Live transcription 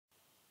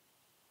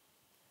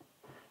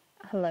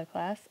Hello,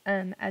 class.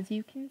 As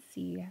you can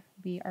see,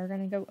 we are going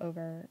to go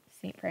over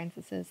St.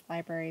 Francis's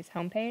Library's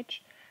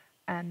homepage.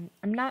 I'm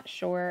not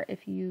sure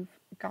if you've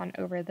gone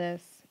over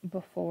this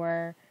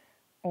before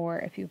or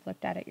if you've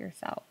looked at it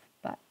yourself,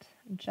 but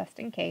just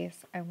in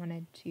case, I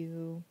wanted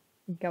to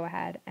go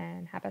ahead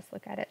and have us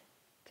look at it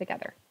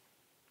together.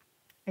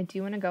 I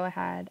do want to go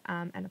ahead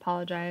and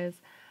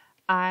apologize.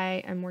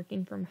 I am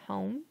working from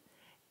home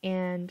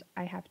and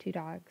I have two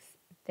dogs.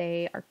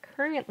 They are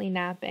currently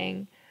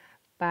napping,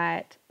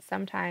 but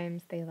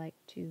sometimes they like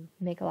to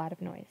make a lot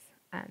of noise.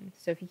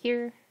 So if you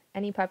hear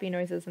any puppy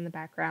noises in the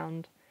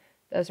background,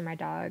 those are my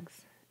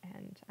dogs,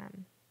 and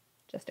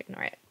just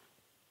ignore it.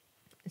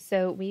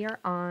 So we are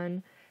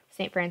on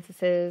St.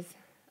 Francis's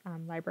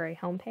Library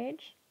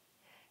homepage,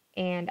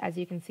 and as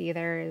you can see,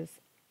 there is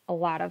a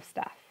lot of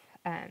stuff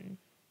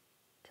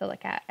to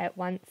look at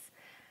once.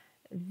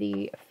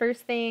 The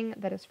first thing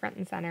that is front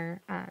and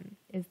center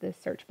is this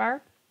search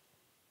bar.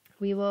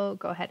 We will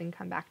go ahead and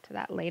come back to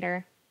that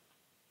later.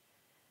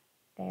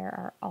 There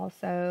are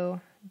also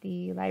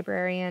the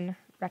librarian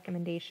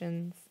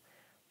recommendations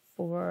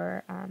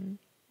for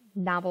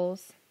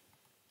novels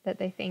that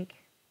they think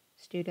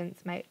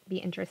students might be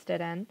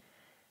interested in.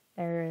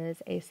 There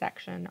is a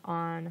section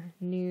on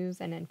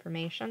news and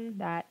information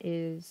that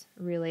is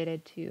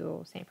related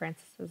to St.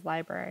 Francis's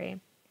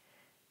Library.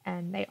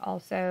 And they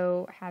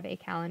also have a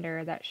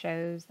calendar that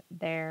shows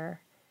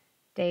their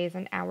days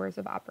and hours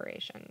of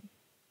operation.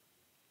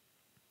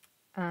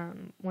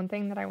 One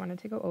thing that I wanted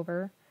to go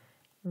over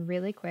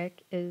really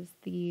quick is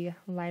the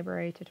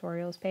library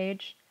tutorials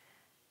page.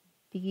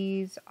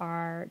 These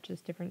are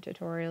just different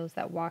tutorials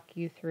that walk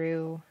you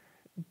through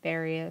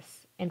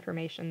various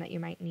information that you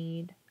might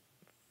need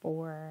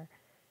for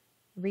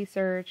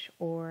research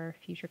or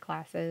future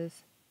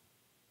classes.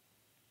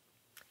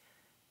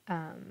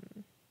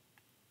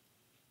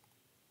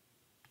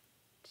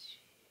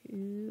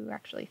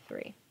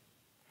 Three.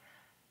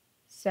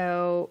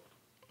 So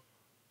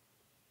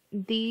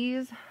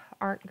these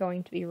aren't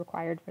going to be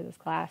required for this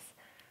class,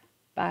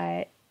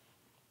 but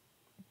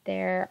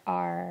there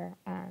are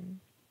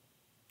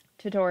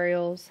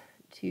tutorials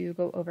to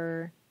go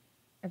over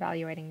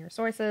evaluating your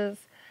sources,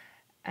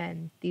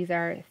 and these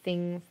are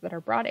things that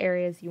are broad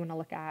areas you want to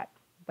look at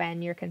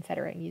when you're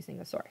considering using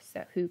a source.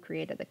 So who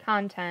created the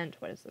content,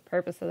 what is the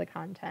purpose of the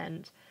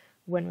content,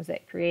 when was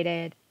it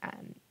created,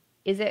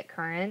 is it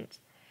current?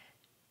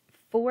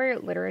 For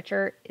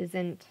literature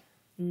isn't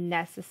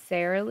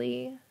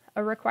necessarily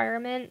a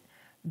requirement,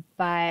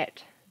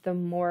 but the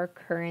more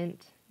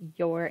current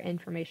your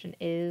information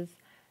is,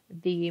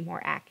 the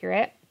more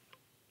accurate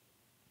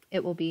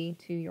it will be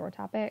to your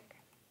topic.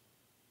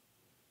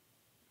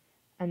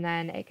 And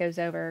then it goes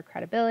over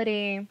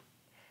credibility,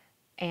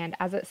 and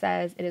as it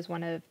says, it is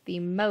one of the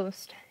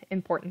most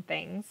important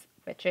things,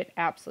 which it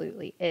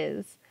absolutely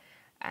is.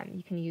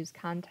 You can use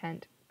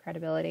content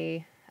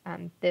credibility,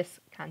 this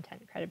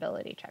content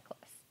credibility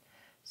checklist.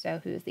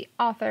 So who's the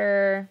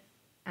author?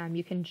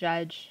 You can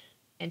judge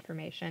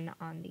information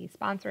on the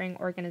sponsoring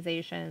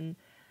organization.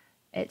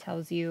 It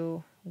tells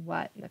you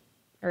it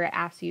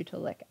asks you to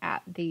look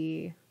at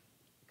the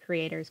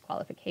creator's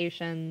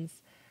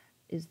qualifications.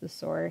 Is the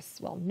source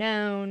well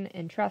known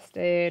and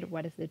trusted?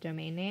 What is the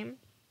domain name?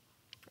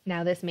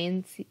 Now, this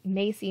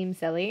may seem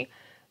silly,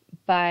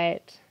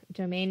 but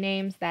domain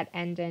names that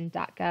end in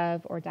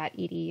 .gov or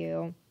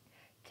 .edu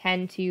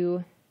tend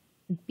to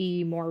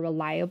be more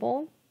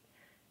reliable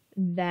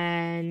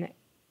than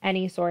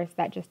any source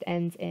that just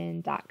ends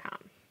in .com.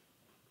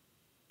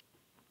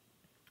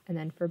 And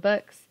then for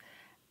books,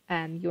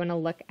 you want to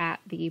look at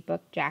the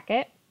book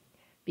jacket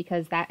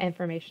because that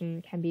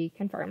information can be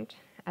confirmed,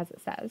 as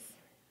it says.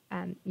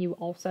 You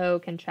also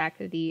can check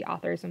the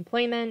author's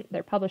employment,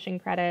 their publishing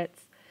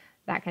credits,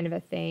 that kind of a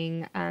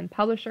thing.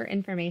 Publisher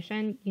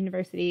information,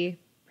 university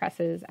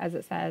presses, as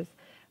it says,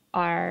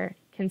 are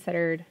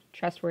considered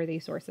trustworthy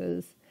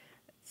sources.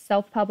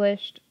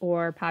 Self-published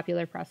or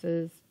popular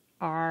presses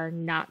are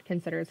not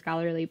considered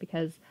scholarly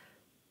because,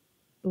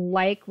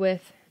 like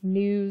with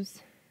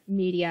news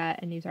media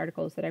and news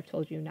articles that I've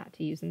told you not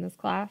to use in this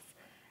class,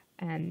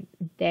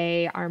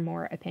 they are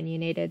more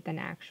opinionated than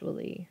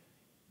actually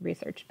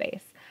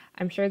research-based.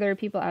 I'm sure there are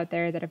people out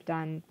there that have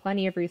done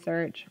plenty of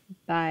research,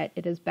 but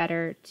it is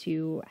better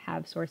to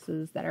have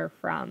sources that are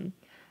from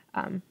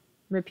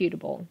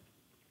reputable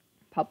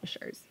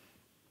publishers.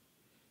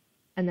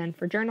 And then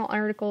for journal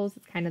articles,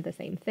 it's kind of the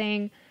same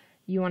thing.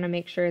 You want to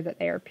make sure that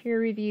they are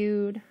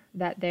peer-reviewed,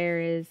 that there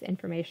is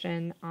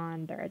information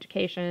on their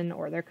education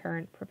or their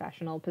current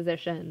professional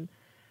position.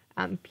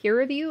 Peer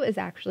review is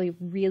actually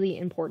really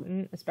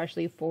important,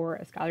 especially for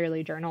a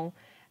scholarly journal.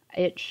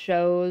 It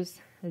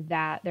shows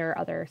that there are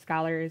other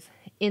scholars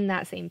in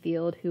that same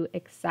field who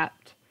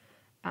accept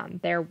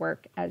their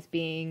work as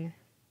being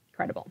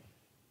credible.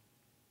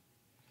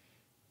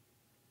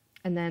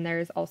 And then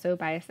there's also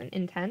bias and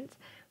intent,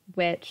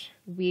 which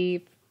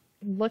we've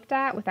looked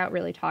at without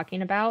really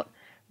talking about.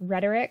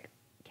 Rhetoric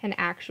can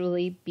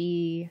actually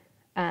be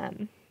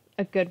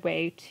a good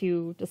way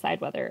to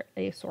decide whether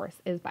a source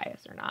is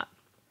biased or not.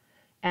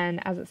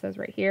 And as it says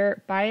right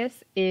here,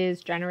 bias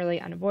is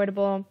generally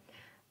unavoidable.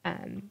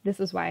 This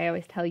is why I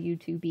always tell you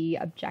to be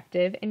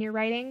objective in your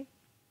writing,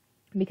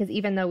 because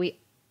even though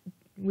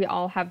we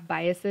all have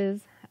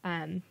biases,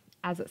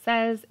 as it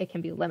says, it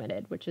can be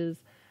limited, which is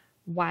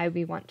why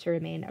we want to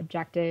remain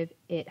objective.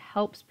 It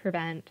helps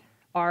prevent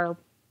our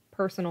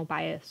personal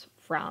bias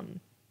from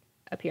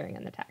appearing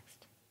in the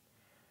text.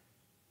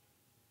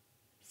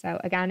 So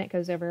again, it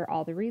goes over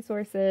all the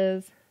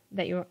resources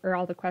or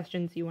all the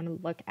questions you want to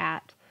look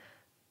at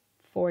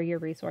for your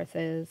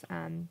resources.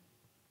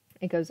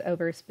 It goes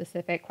over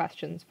specific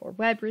questions for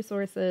web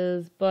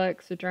resources,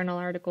 books, journal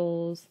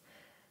articles,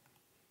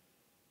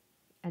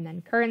 and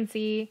then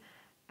currency.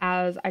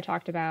 As I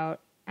talked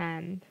about,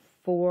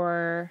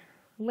 for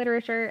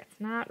literature, it's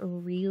not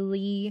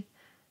really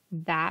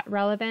that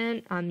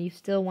relevant. You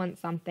still want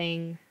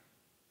something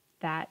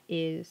that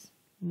is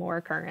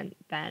more current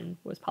than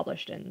was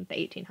published in the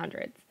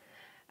 1800s,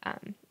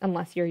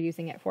 unless you're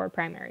using it for a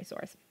primary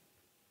source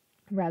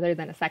rather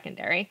than a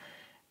secondary.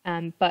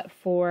 But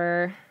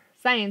for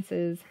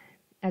sciences,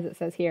 as it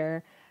says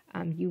here,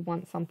 you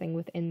want something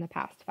within the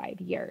past 5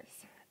 years,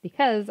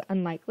 because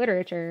unlike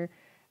literature,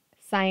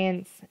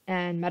 science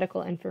and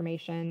medical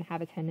information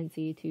have a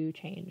tendency to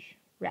change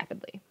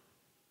rapidly.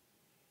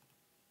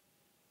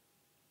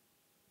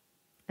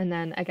 And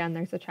then again,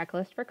 there's a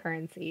checklist for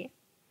currency.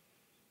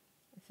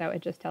 So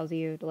it just tells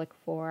you to look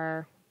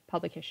for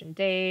publication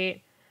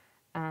date.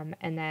 And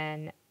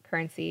then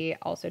currency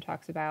also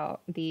talks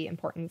about the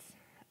importance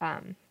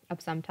of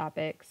some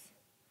topics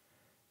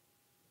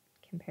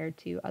compared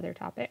to other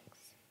topics.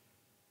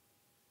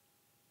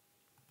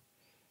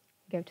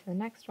 Go to the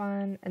next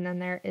one, and then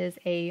there is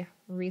a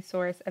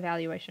resource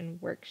evaluation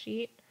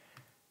worksheet.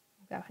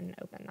 I'll go ahead and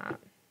open that.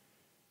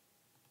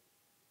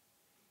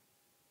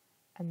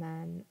 And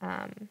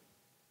then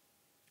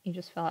you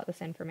just fill out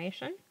this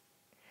information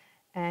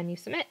and you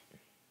submit.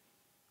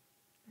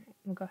 All right,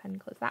 we'll go ahead and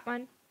close that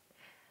one.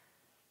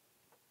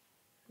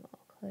 We'll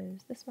close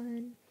this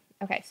one.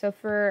 Okay, so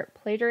for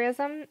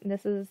plagiarism,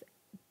 this is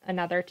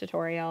another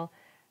tutorial.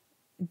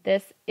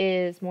 This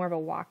is more of a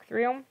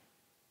walkthrough,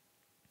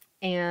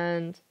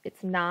 and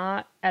it's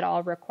not at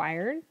all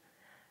required,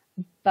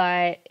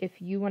 but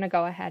if you want to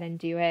go ahead and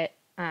do it,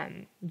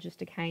 just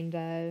to kind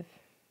of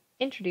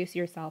introduce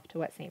yourself to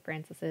what St.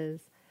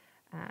 Francis's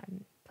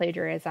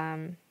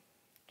plagiarism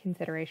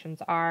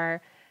considerations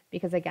are,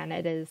 because again,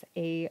 it is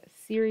a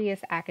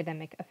serious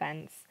academic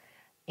offense,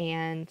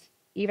 and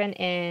even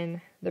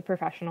in the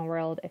professional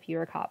world, if you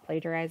are caught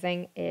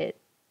plagiarizing, it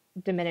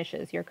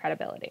diminishes your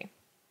credibility.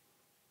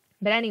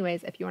 But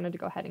anyways, if you wanted to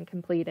go ahead and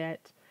complete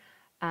it,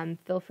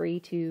 feel free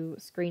to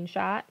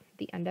screenshot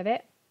the end of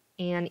it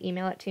and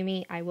email it to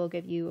me. I will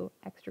give you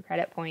extra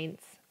credit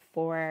points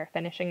for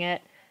finishing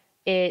it.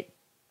 It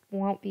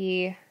won't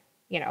be,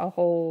 a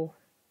whole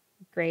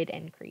grade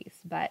increase,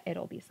 but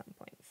it'll be some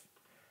points.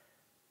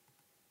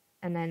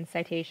 And then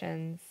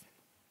citations.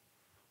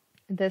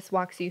 This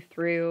walks you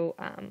through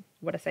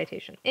what a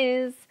citation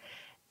is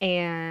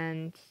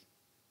and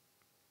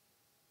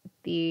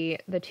the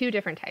two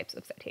different types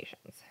of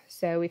citations.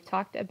 So we've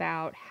talked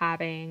about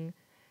having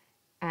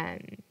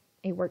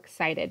a works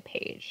cited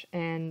page,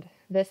 and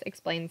this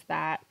explains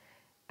that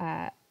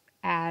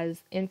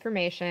as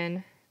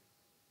information,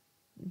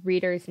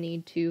 readers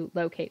need to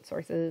locate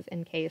sources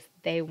in case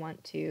they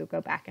want to go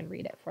back and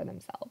read it for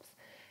themselves.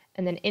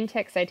 And then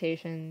in-text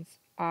citations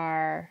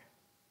are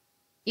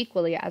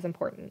equally as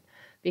important,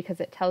 because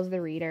it tells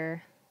the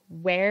reader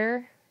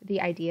where the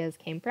ideas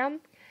came from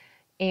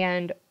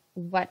and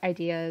what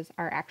ideas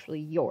are actually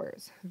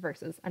yours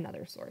versus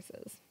another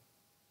source's.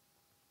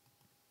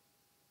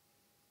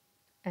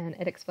 And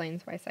it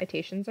explains why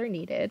citations are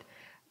needed.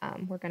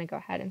 We're going to go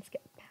ahead and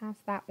skip past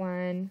that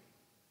one.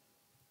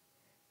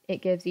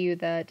 It gives you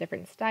the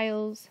different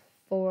styles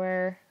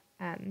for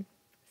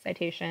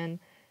citation.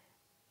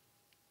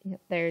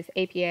 There's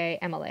APA,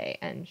 MLA,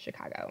 and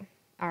Chicago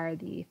are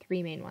the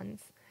three main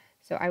ones.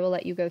 So I will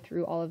let you go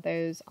through all of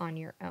those on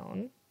your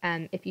own.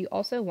 If you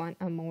also want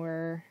a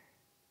more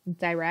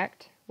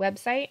direct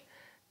website,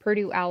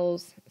 Purdue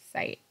OWL's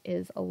site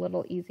is a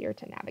little easier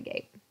to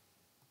navigate.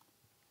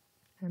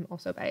 I'm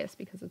also biased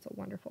because it's a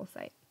wonderful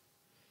site.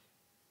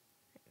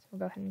 So we'll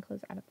go ahead and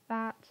close out of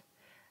that.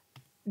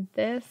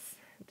 This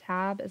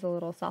tab is a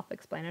little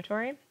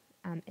self-explanatory.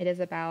 It is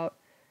about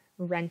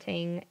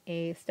renting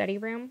a study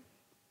room,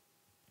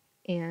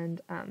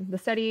 and the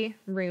study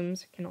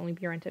rooms can only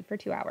be rented for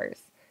 2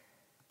 hours,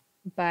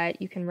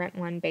 but you can rent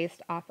one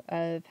based off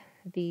of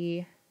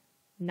the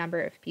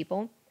number of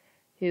people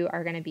who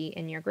are going to be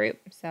in your group.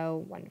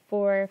 So 1 to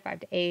 4, 5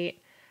 to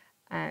 8.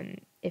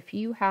 If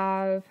you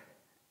have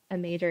a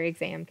major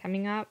exam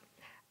coming up,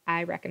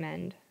 I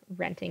recommend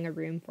renting a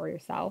room for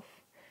yourself,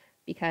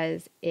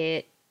 because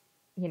it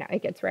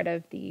gets rid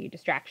of the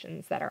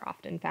distractions that are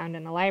often found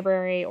in a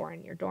library or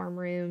in your dorm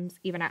rooms,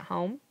 even at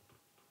home.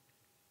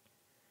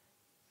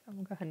 So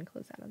we'll go ahead and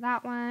close out of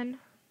that one.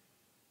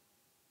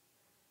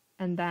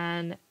 And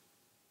then,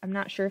 I'm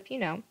not sure if you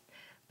know,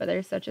 but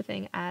there's such a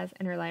thing as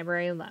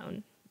interlibrary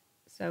loan.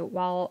 So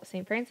while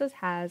St. Francis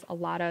has a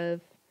lot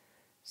of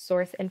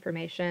source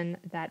information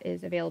that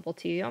is available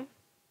to you,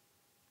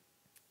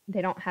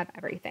 they don't have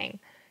everything.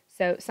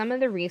 So some of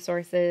the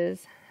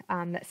resources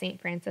that St.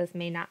 Francis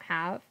may not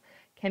have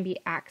can be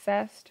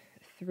accessed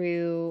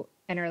through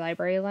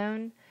interlibrary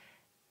loan.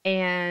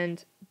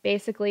 And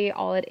basically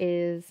all it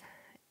is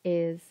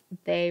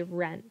they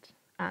rent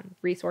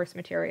resource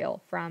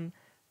material from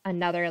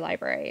another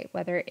library,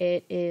 whether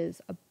it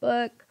is a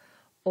book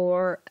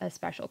or a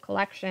special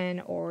collection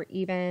or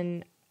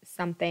even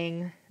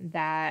something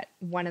that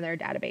one of their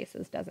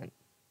databases doesn't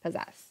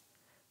possess.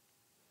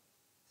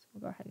 So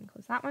we'll go ahead and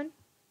close that one.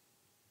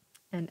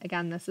 And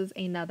again, this is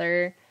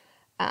another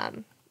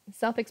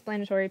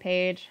self-explanatory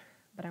page,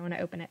 but I want to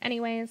open it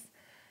anyways.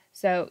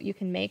 So you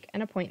can make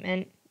an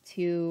appointment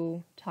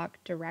to talk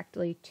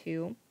directly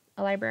to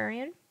a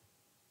librarian,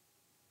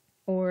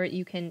 or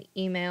you can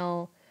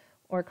email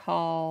or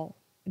call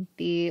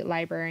the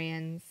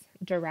librarians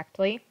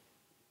directly.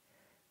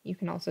 You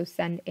can also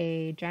send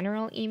a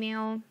general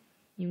email,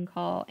 you can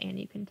call, and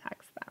you can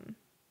text them.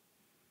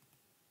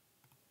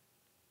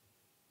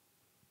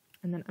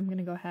 And then I'm going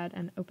to go ahead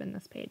and open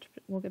this page,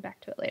 but we'll get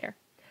back to it later.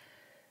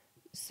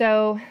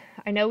 So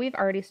I know we've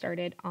already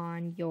started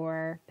on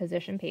your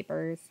position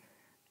papers,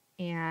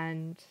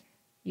 and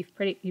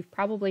you've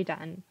probably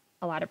done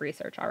a lot of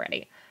research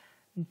already,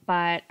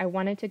 but I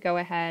wanted to go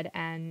ahead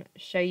and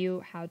show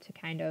you how to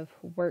kind of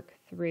work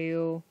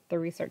through the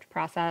research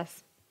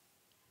process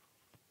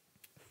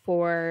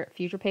for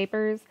future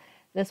papers.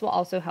 This will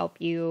also help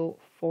you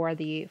for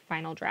the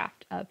final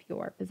draft of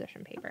your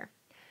position paper.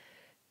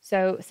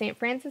 So St.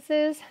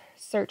 Francis's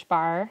search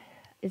bar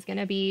is going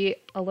to be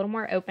a little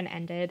more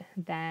open-ended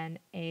than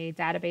a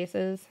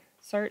databases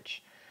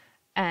search.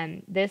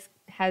 This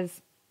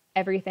has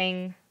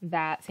everything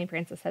that St.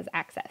 Francis has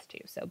access to.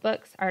 So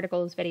books,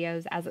 articles,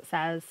 videos, as it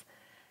says.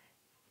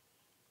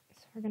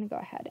 So we're going to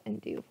go ahead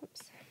and do,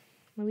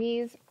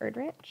 Louise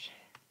Erdrich.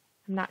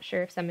 I'm not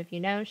sure if some of you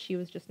know, she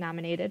was just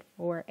nominated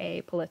for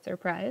a Pulitzer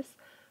Prize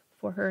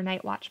for her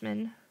Night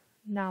Watchman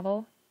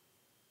novel.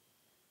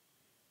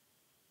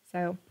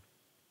 So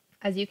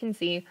as you can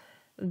see,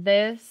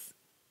 this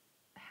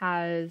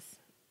has,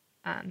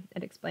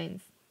 it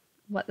explains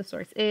what the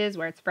source is,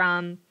 where it's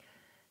from,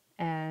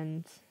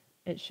 and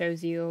it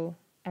shows you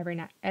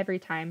every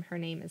time her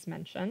name is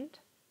mentioned.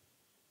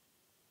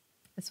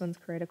 This one's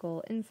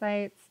Critical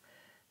Insights.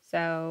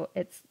 So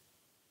it's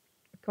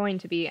going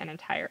to be an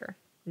entire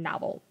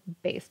novel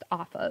based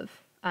off of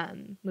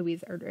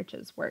Louise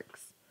Erdrich's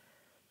works.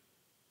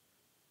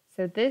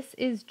 So this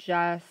is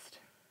just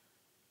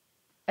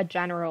a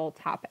general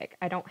topic.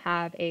 I don't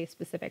have a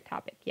specific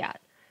topic yet.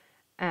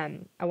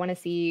 I want to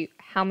see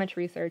how much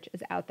research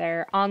is out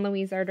there on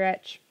Louise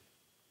Erdrich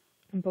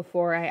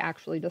before I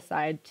actually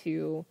decide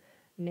to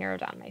narrow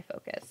down my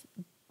focus.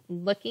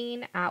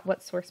 Looking at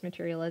what source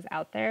material is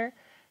out there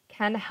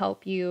can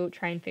help you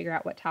try and figure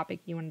out what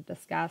topic you want to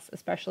discuss,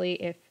 especially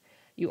if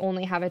you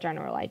only have a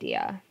general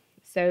idea.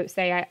 So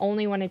say I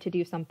only wanted to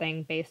do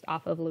something based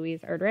off of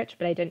Louise Erdrich,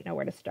 but I didn't know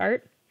where to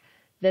start.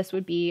 This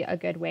would be a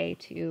good way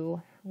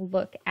to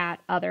look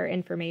at other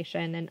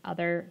information and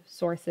other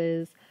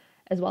sources,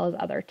 as well as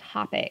other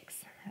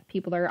topics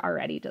people are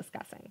already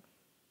discussing.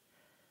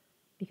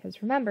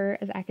 Because remember,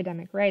 as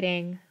academic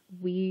writing,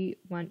 we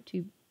want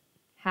to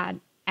add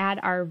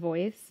our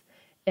voice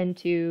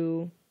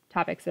into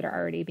topics that are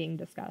already being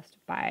discussed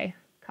by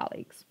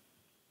colleagues.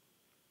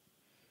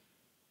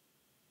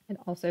 It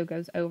also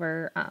goes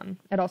over,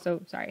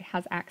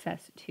 has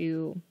access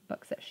to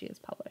books that she has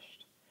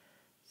published.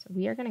 So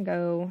we are going to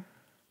go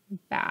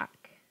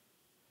back.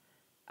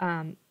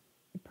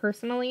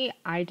 Personally,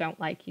 I don't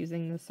like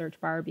using the search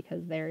bar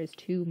because there is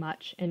too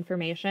much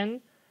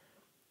information.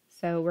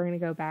 So we're going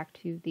to go back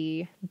to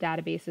the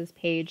databases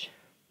page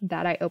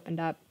that I opened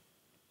up.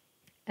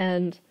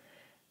 And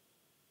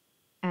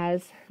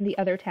as the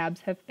other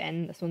tabs have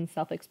been, this one's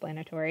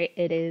self-explanatory.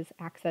 It is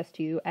access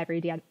to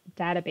every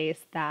database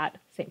that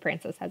St.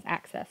 Francis has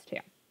access to.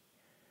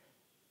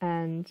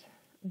 And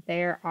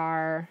there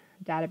are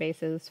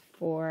databases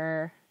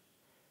for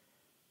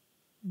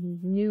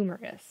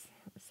numerous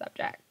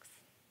subjects.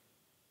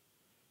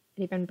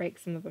 It even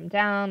breaks some of them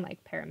down,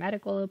 like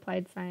paramedic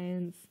applied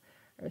science,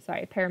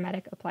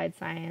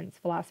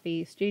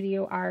 philosophy,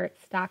 studio art,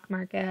 stock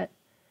market,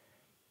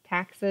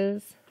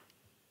 taxes.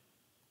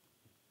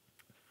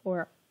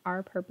 For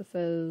our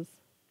purposes,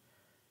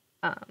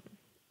 I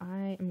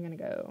am going to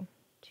go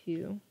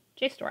to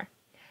JSTOR.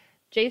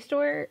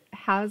 JSTOR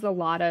has a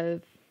lot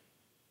of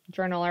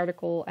journal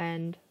article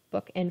and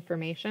book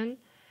information.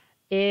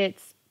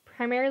 It's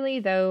primarily,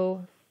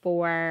 though,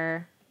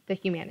 for the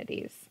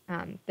humanities.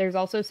 There's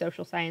also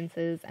social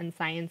sciences and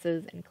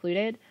sciences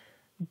included,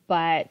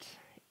 but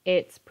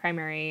its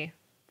primary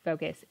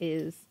focus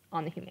is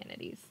on the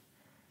humanities.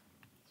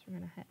 So we're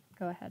going to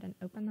go ahead and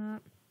open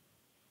that.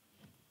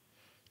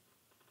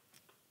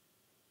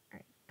 All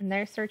right, in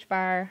their search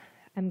bar,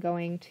 I'm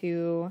going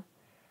to,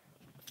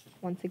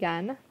 once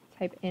again,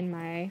 type in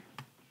my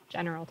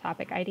general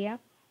topic idea.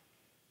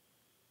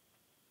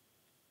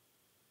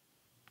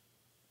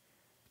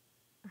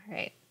 All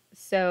right,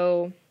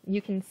 so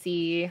you can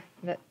see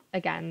that,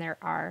 again, there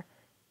are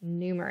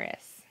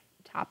numerous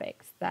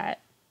topics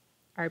that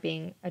are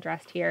being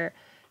addressed here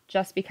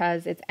just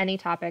because it's any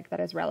topic that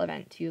is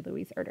relevant to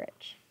Louise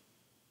Erdrich.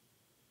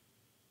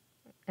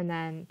 And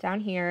then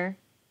down here,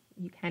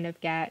 you kind of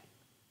get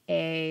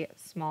a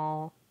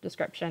small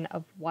description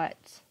of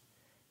what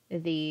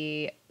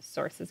the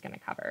source is going to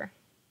cover.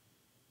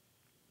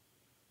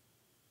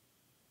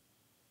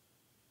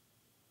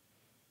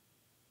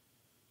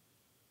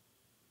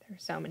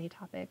 There's so many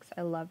topics.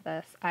 I love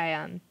this.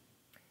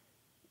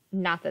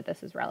 Not that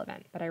this is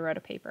relevant, but I wrote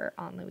a paper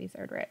on Louise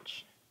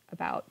Erdrich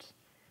about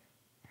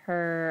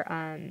her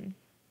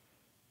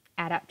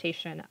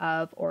adaptation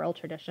of oral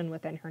tradition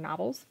within her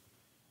novels.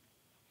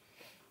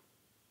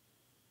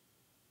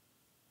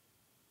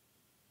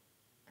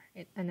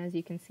 Right. And as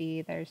you can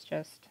see, there's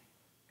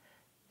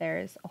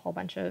a whole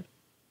bunch of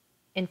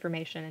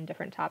information in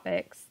different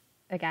topics.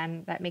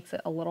 Again, that makes it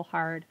a little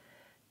hard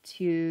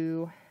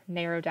to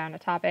narrow down a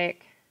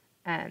topic.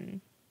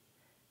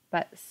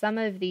 But some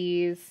of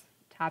these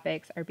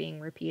topics are being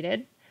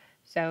repeated.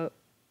 So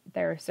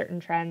there are certain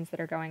trends that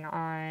are going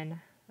on,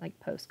 like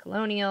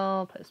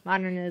post-colonial,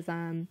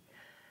 postmodernism.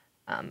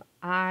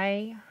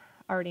 I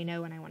already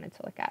know what I wanted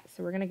to look at.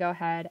 So we're going to go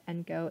ahead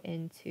and go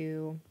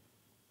into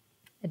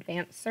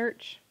advanced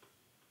search.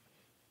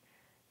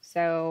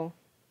 So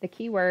the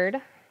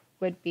keyword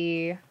would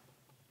be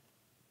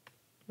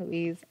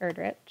Louise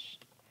Erdrich.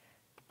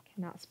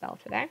 Cannot spell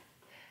today.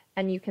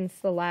 And you can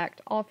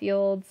select all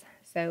fields.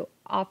 So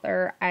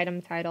author,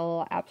 item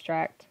title,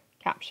 abstract,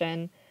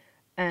 caption.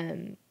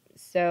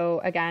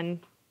 So again,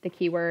 the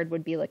keyword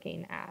would be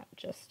looking at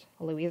just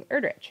Louise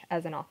Erdrich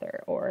as an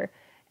author, or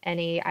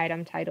any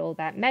item title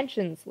that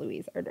mentions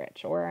Louise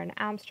Erdrich, or an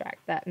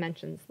abstract that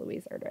mentions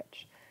Louise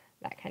Erdrich,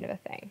 that kind of a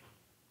thing.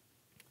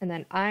 And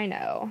then I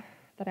know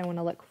that I want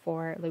to look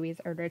for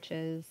Louise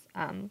Erdrich's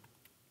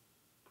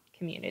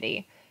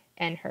community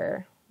and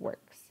her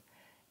works.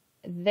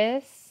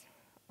 This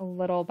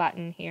little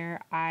button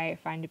here I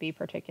find to be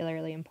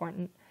particularly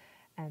important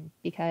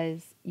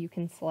because you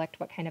can select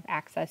what kind of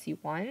access you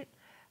want.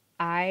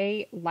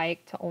 I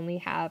like to only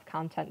have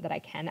content that I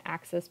can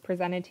access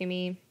presented to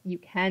me. You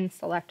can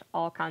select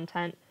all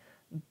content,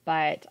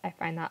 but I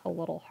find that a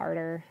little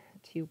harder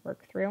to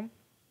work through.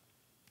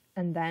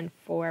 And then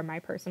for my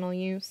personal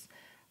use,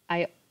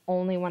 I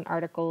only want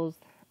articles,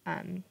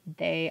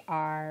 they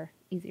are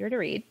easier to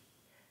read.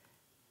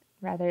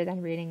 Rather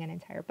than reading an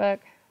entire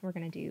book, we're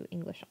going to do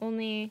English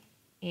only.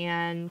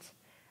 And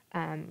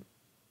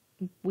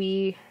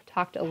we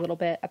talked a little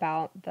bit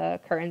about the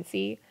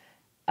currency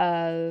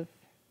of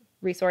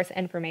resource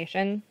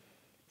information.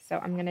 So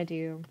I'm going to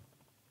do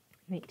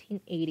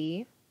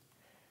 1980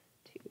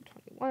 to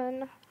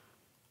 21.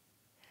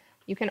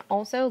 You can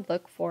also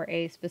look for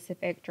a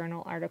specific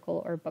journal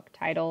article or book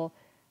title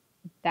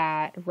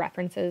that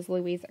references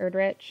Louise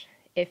Erdrich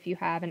if you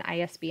have an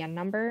ISBN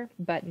number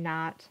but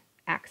not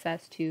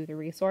access to the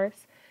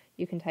resource.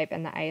 You can type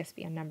in the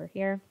ISBN number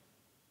here.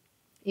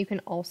 You can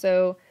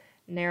also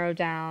narrow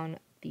down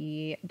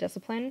the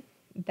discipline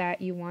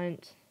that you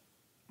want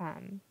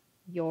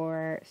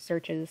your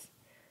searches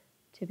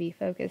to be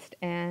focused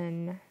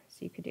in. So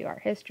you could do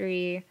art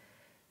history,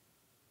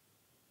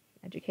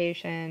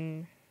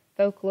 education,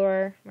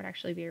 folklore would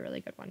actually be a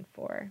really good one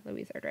for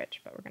Louise Erdrich,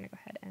 but we're going to go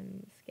ahead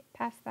and skip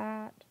past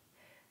that.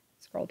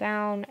 Scroll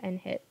down and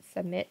hit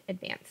Submit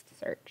Advanced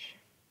Search.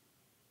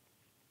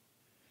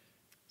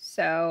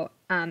 So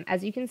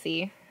as you can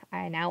see,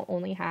 I now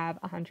only have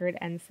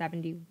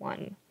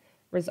 171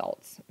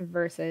 results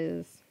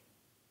versus,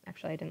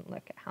 actually I didn't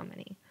look at how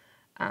many,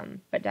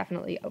 but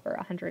definitely over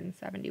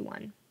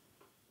 171.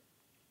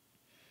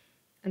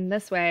 And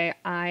this way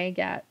I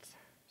get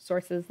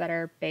sources that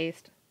are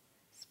based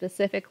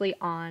specifically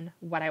on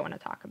what I want to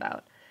talk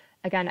about.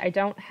 Again, I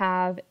don't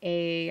have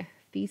a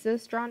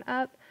thesis drawn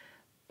up,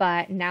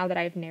 but now that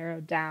I've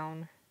narrowed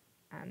down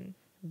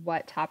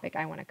what topic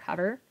I want to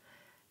cover,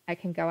 I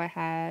can go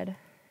ahead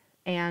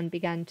and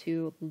begin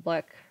to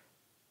look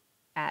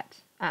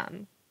at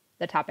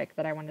the topics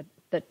that I want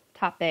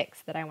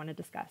to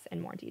discuss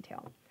in more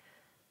detail.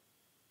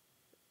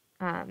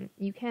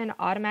 You can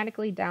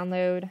automatically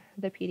download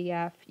the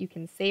PDF. You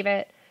can save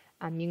it.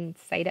 You can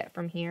cite it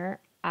from here.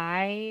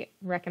 I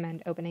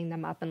recommend opening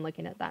them up and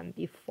looking at them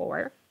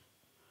before.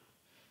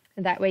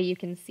 That way you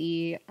can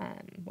see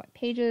what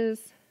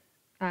pages,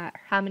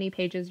 how many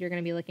pages you're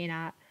going to be looking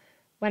at,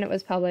 when it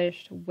was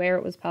published, where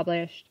it was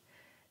published.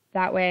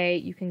 That way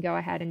you can go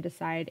ahead and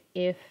decide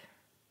if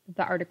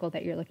the article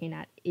that you're looking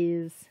at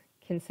is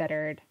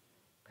considered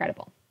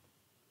credible.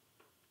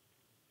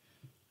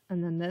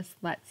 And then this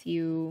lets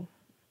you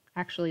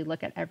actually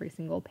look at every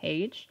single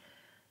page.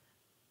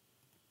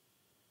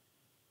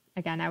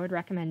 Again, I would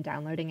recommend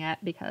downloading it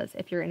because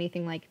if you're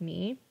anything like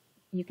me,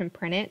 you can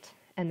print it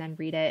and then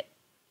read it,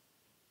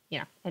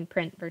 in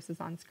print versus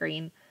on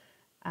screen.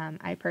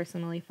 I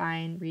personally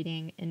find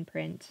reading in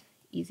print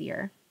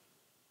easier.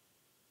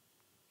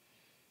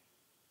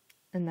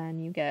 And then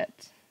you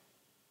get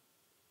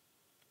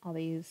all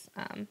these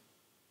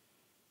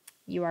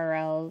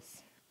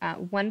URLs.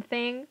 One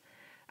thing,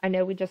 I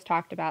know we just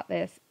talked about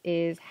this,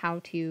 is how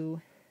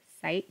to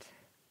cite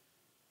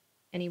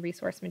any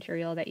resource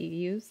material that you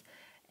use.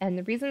 And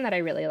the reason that I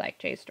really like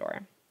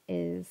JSTOR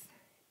is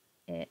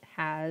it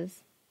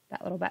has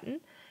that little button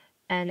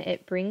and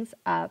it brings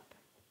up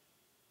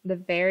the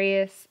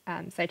various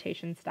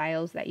citation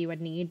styles that you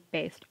would need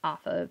based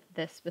off of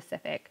this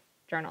specific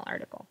journal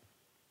article.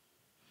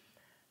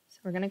 So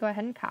we're going to go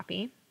ahead and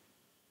copy.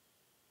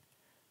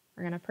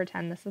 We're going to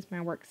pretend this is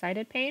my works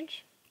cited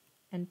page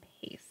and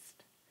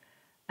paste.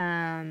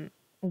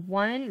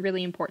 One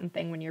really important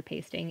thing when you're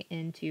pasting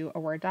into a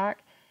Word doc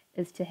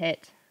is to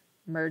hit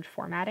merge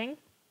formatting.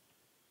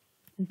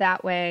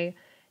 That way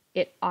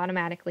it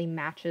automatically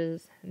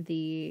matches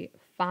the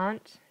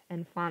font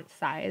and font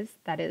size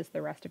that is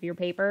the rest of your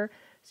paper,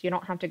 so you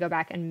don't have to go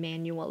back and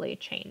manually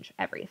change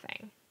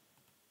everything.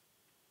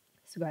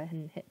 So go ahead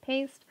and hit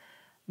paste.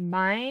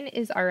 Mine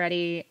is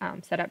already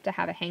set up to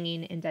have a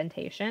hanging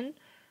indentation.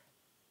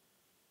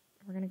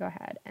 We're going to go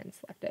ahead and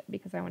select it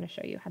because I want to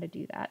show you how to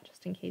do that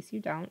just in case you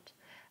don't.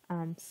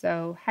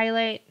 So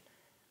highlight,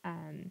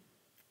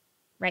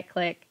 right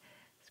click,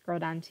 scroll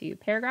down to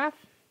paragraph,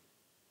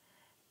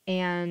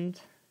 and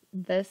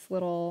this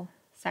little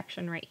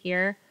section right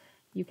here,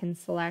 you can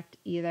select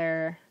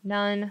either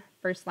none,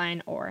 first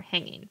line, or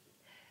hanging.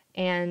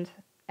 And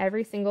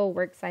every single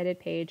works cited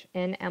page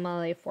in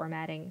MLA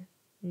formatting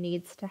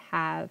needs to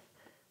have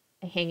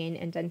a hanging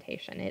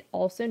indentation. It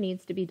also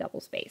needs to be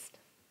double spaced.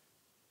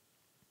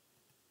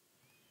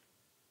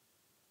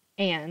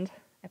 And,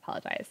 I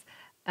apologize,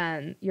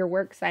 your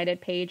works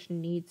cited page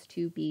needs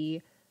to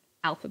be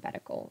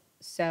alphabetical.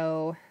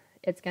 So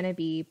it's going to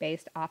be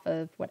based off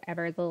of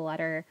whatever the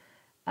letter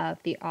of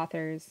the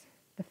author's,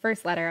 the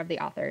first letter of the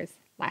author's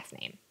last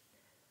name.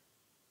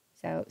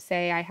 So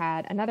say I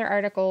had another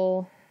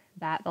article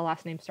that the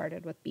last name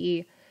started with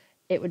B,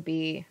 it would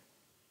be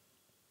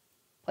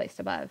placed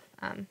above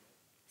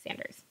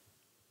Sanders.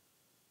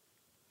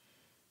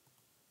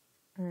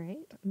 All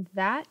right,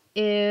 that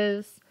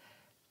is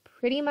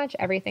pretty much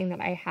everything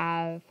that I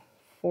have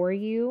for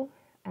you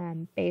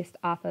based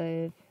off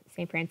of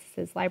St.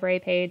 Francis's library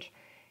page.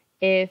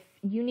 If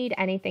you need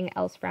anything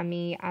else from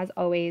me, as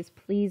always,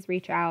 please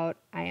reach out.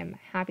 I am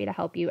happy to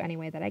help you any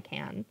way that I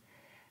can.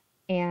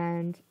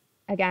 And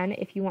again,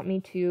 if you want me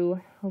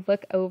to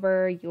look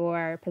over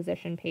your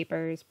position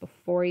papers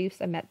before you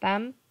submit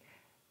them,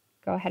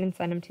 go ahead and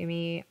send them to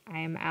me. I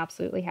am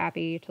absolutely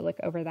happy to look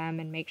over them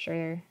and make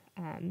sure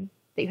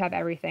that you have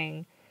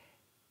everything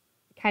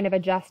kind of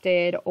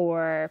adjusted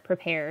or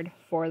prepared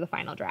for the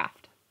final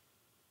draft.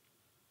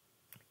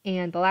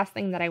 And the last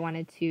thing that I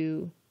wanted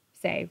to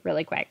say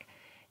really quick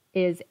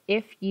is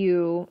if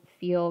you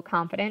feel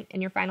confident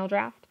in your final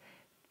draft,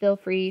 feel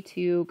free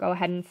to go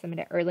ahead and submit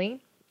it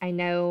early. I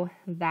know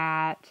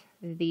that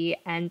the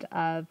end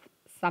of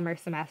summer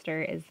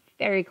semester is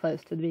very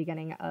close to the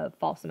beginning of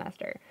fall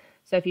semester.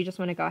 So if you just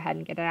want to go ahead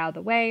and get it out of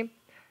the way,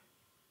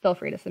 feel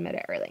free to submit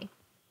it early.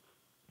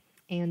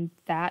 And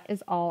that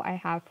is all I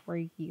have for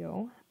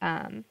you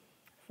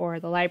for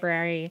the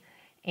library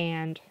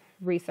and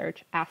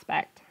research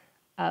aspect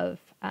of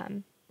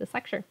this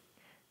lecture.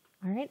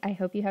 All right, I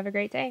hope you have a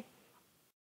great day.